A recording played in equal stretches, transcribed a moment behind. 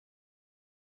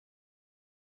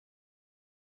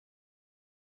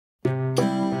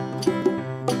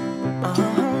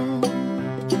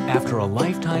After a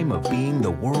lifetime of being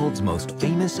the world's most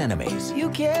famous enemies, You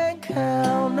can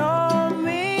count on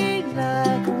me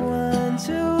like 1,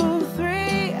 2,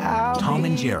 3. Tom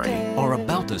and Jerry are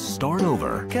about to start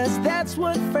over. 'Cause that's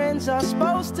what friends are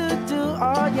supposed to do.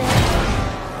 Oh yeah.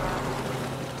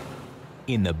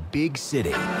 In the big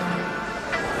city.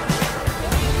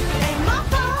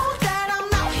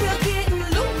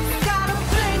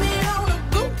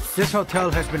 This hotel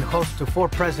has been host to 4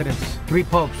 presidents, 3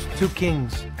 popes, 2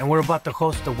 kings, and we're about to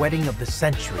host the wedding of the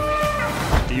century.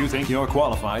 Do you think you're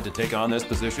qualified to take on this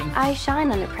position? I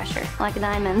shine under pressure, like a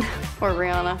diamond. Or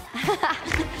Rihanna.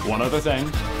 One other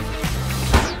thing.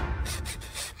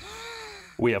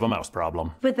 We have a mouse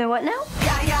problem. With the what now?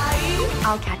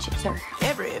 I'll catch it, sir.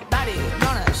 Everybody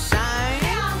gonna shine.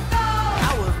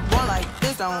 I was born like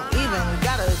this, don't even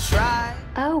gotta try.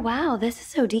 Oh, wow, this is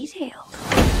so detailed.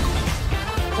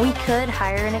 We could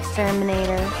hire an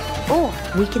exterminator, or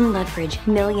we can leverage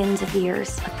millions of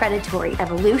years of predatory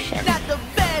evolution. Got the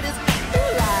baddest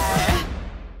lie.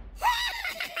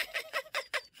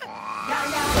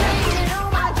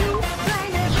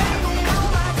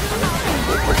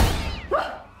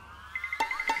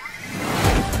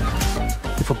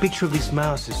 If a picture of this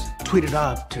mouse is tweeted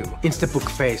out to Instabook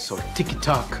Face or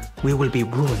TikTok, we will be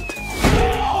ruined.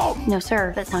 No,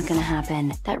 sir, that's not gonna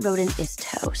happen. That rodent is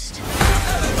toast.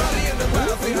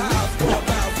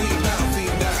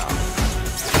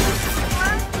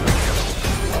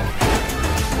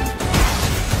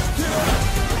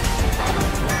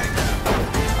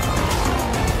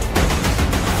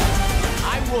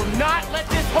 I will not let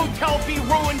this hotel be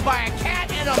ruined by a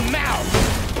cat and a mouse!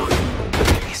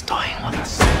 He's toying with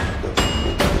us.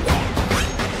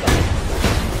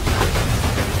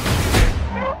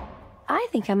 I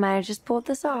think I might have just pulled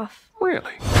this off. Really?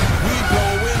 We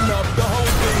blowing up the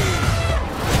whole thing.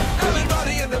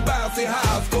 Everybody in the bouncy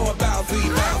house, go bouncy,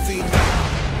 bouncy.